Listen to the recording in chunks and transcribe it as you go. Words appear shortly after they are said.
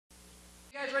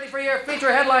Guys, ready for your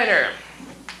feature headliner?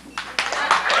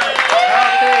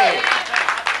 Okay.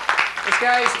 This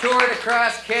guy's toured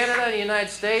across Canada and the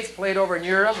United States, played over in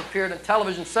Europe, appeared on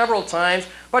television several times.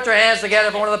 Put your hands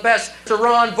together for one of the best, to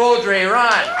Ron Vaudry.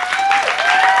 Ron. It's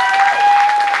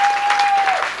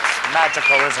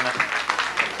magical, isn't it?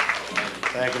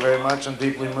 Thank you very much. I'm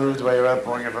deeply moved by your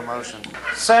outpouring of emotion.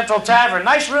 Central Tavern.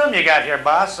 Nice room you got here,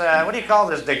 boss. What do you call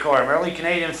this decor? Early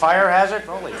Canadian fire hazard?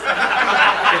 Holy fuck.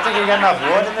 You think you got enough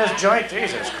wood in this joint?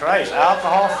 Jesus Christ.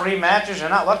 Alcohol-free matches? You're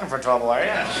not looking for trouble, are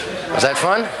you? Was that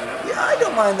fun? Yeah, I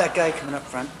don't mind that guy coming up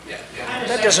front.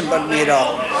 That doesn't bug me at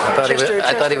all. I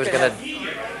thought he was going to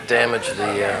damage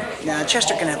the... Nah,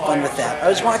 Chester can have fun with that. I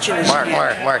was watching his...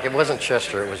 Mark, it wasn't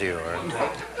Chester, it was you. Right?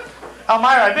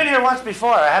 Elmira, I've been here once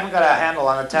before. I haven't got a handle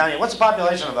on Italian. What's the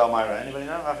population of Elmira? Anybody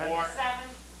know? 7.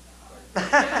 All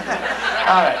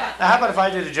right. Now, how about if I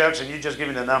do the jokes and you just give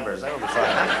me the numbers? That would be fun.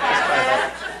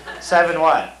 7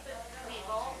 what?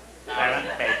 People. 7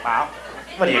 people.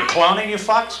 What are you, cloning, you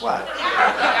fucks? What?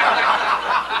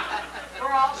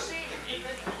 We're all sheep.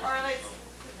 Or at least,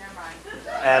 never mind.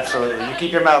 Absolutely. You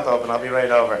keep your mouth open. I'll be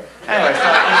right over. Anyway, so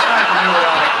it's not to do with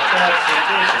all the contraption.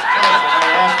 Jesus Christ,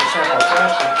 I asked a simple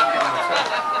question.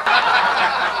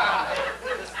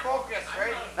 Just focus,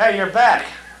 right? Hey, you're back.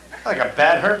 Like a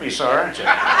bad herpes sore, aren't you?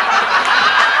 Yeah,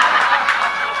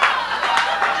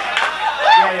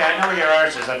 I know where your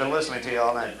arse is. I've been listening to you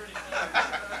all night.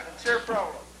 What's your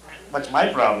problem? What's my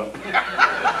problem?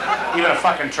 Even a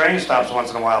fucking train stops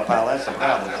once in a while, pal. That's the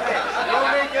problem. How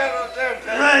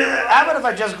about if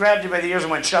I just grabbed you by the ears and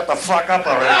went, shut the fuck up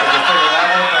already? Could you figure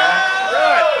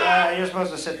that out? You're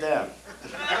supposed to sit down.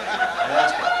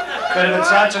 Could have been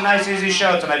such a nice, easy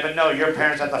show tonight, but no, your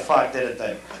parents had to fuck, didn't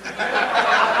they?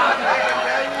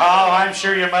 Oh, I'm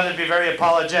sure your mother'd be very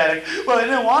apologetic. Well, I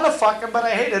didn't want to fuck him, but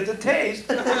I hated the taste.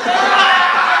 Because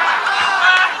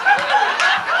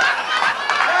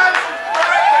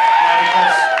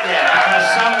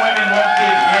some women won't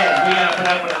give head. We gotta put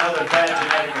up with another bad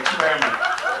genetic experiment.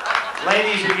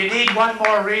 Ladies, if you need one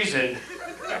more reason,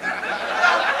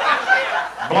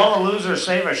 blow a loser,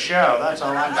 save a show. That's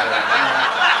all I'm saying.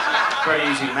 Pretty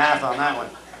easy math on that one.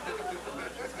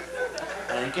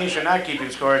 And in case you're not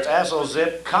keeping score, it's Asshole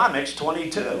Zip Comics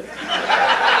 22.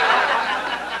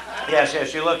 Yes,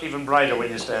 you look even brighter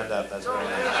when you stand up. That's very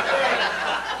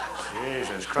nice.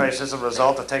 Jesus Christ, this is a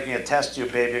result of taking a test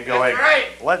tube, baby, and going,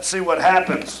 let's see what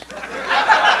happens.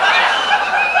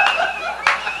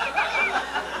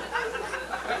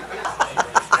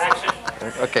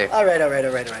 Okay. All right. You're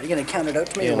going to count it out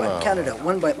to me or what? Count it out,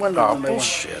 one by one.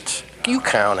 Bullshit. You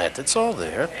count it. It's all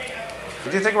there.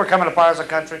 Do you think we're coming apart as a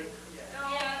country?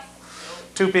 Yes.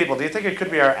 2 people. Do you think it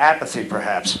could be our apathy,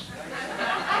 perhaps?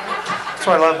 That's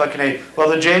what I love about Canadian. Well,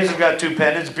 the Jays have got 2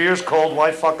 pennants. Beer's cold.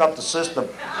 Why fuck up the system?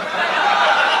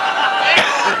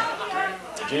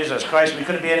 Jesus Christ, we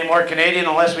couldn't be any more Canadian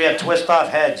unless we had twist-off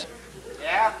heads.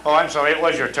 Yeah. Oh, I'm sorry. It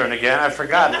was your turn again. I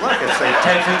forgot. Look, it's the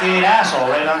 10:58 asshole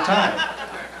right on time.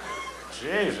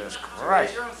 Jesus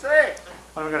Christ. What are you going to say?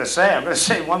 What am I going to say? I'm going to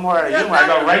say one more out of humor. I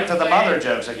go right to the mother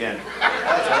jokes again.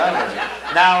 That's what I was.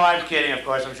 No, I'm kidding, of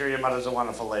course. I'm sure your mother's a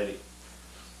wonderful lady.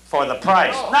 For the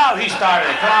price. No, he started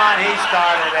it. Come on, he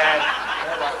started it.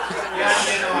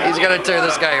 He's going to tear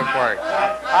this guy apart.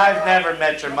 I've never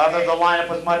met your mother. The lineup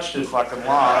was much too fucking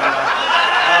long.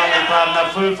 I only brought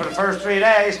enough food for the first 3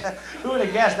 days. Who would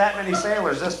have guessed that many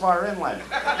sailors this far inland? You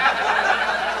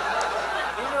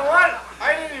know what?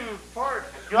 I didn't even fart.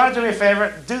 You want to do me a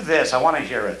favor? Do this. I want to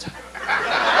hear it.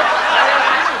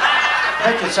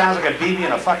 I think it sounds like a BB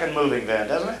in a fucking moving van,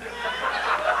 doesn't it?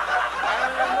 I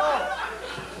don't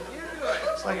know. You do it.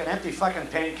 It's like an empty fucking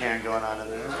paint can going on in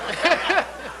there.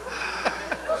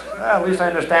 Well, at least I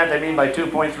understand what they mean by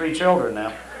 2.3 children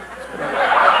now.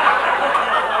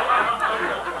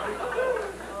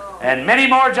 And many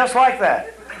more just like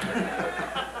that.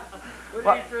 What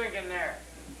are you drinking there?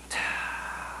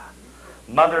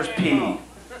 Mother's pee.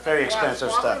 Very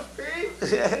expensive stuff.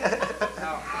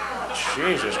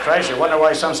 Jesus Christ, you wonder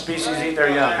why some species eat their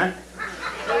young, huh?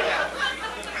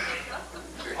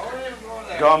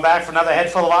 Going back for another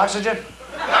head full of oxygen?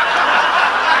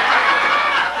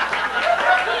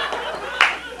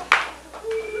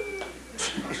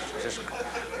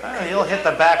 You'll hit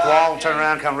the back wall and turn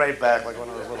around and come right back like one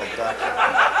of those little ducks.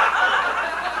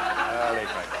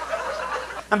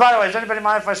 And by the way, does anybody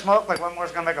mind if I smoke? Like one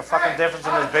more's going to make a fucking difference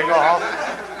in this bingo hall?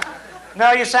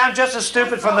 No, you sound just as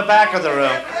stupid from the back of the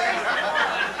room.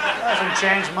 Doesn't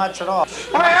change much at all.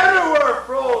 My underwear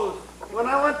froze when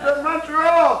I went to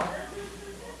Montreal.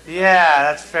 Yeah,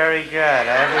 that's very good.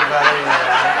 Everybody.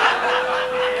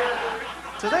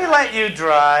 Do they let you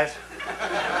drive?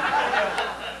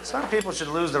 Some people should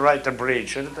lose the right to breed,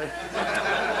 shouldn't they?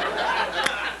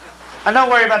 And don't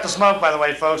worry about the smoke, by the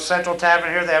way, folks. Central Tavern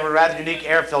here, they have a rather unique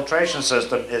air filtration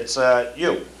system. It's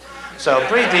you. So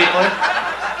breathe deeply.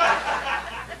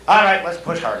 All right, let's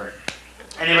push harder.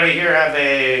 Anybody here have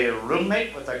a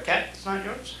roommate with a cat that's not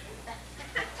yours?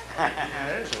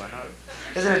 There's one.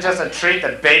 Isn't it just a treat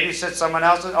that babysits someone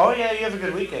else's? Oh, yeah, you have a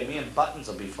good weekend. Me and Buttons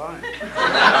will be fine.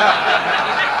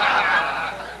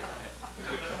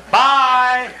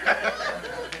 Bye!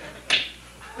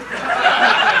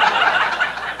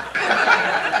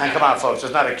 And come on, folks,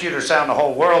 there's not a cuter sound in the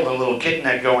whole world than a little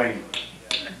kittenette going.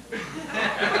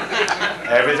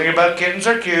 Everything about kittens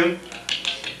are cute.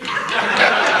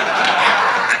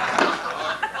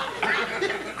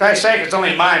 Christ's sake, it's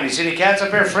only mine. You see any cats up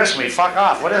here? Frisk me. Fuck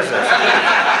off. What is this?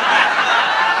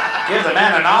 Give the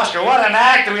man an Oscar. What an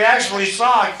act. We actually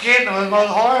saw a kitten. It was the most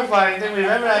horrifying thing we've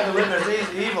ever had to witness. He's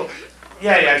evil.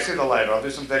 Yeah, I see the light. I'll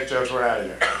do some dick jokes. We're out of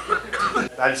here.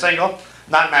 I'm single,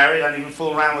 not married. I don't even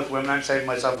fool around with women. I'm saving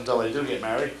myself until they do get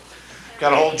married.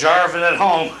 Got a whole jar of it at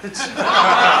home.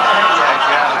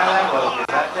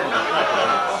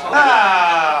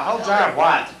 Whole jar of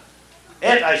what?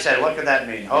 It, I said, what could that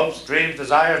mean? Hopes, dreams,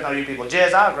 desires? No, you people.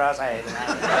 Jizz, out, grouse, I hate it.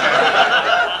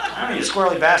 How many of you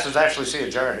squirrely bastards actually see a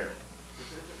jar here?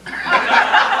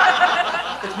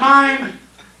 It's mine.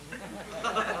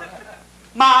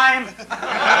 Mime!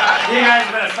 You guys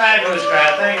have been a fabulous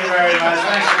crowd. Thank you very much.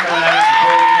 Thanks for coming out and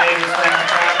supporting me.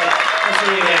 We'll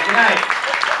see you again. Good night.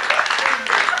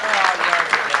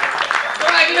 All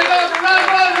right, give it a go for Ron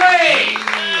Vaudry!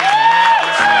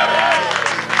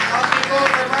 I'll be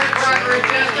going for Mark Parker and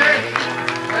Chester.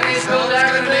 My name's Bill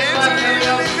Davern. Thanks a lot for coming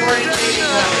out and supporting the TV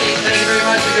company. Thank you very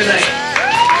much and good night.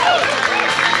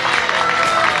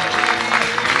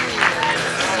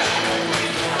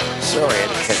 Sorry, I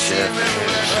didn't catch you.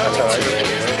 That's all right.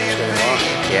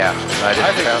 Yeah, I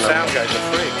think the sound guy's a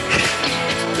freak.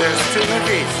 There's two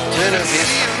nookies.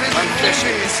 One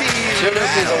fishing. Two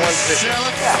nookies and one fishing.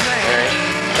 Yeah. All right.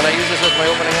 Can I use this as my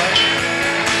opening line?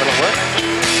 Will it work?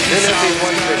 Two nookies,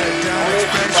 one fishing.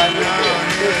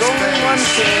 There's only one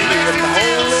candy with the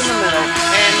hole in the middle,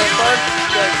 and the bud,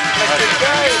 like the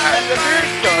guy at the beer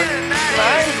store,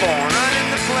 I'm born.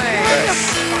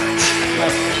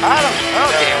 I don't know.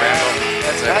 Okay, Randall.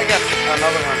 That's it. I got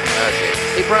another one. Okay.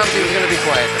 He promised he was going to be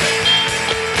quiet today.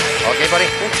 Okay, buddy?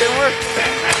 It didn't work.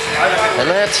 And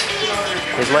that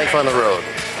is life on the road.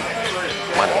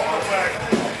 Money.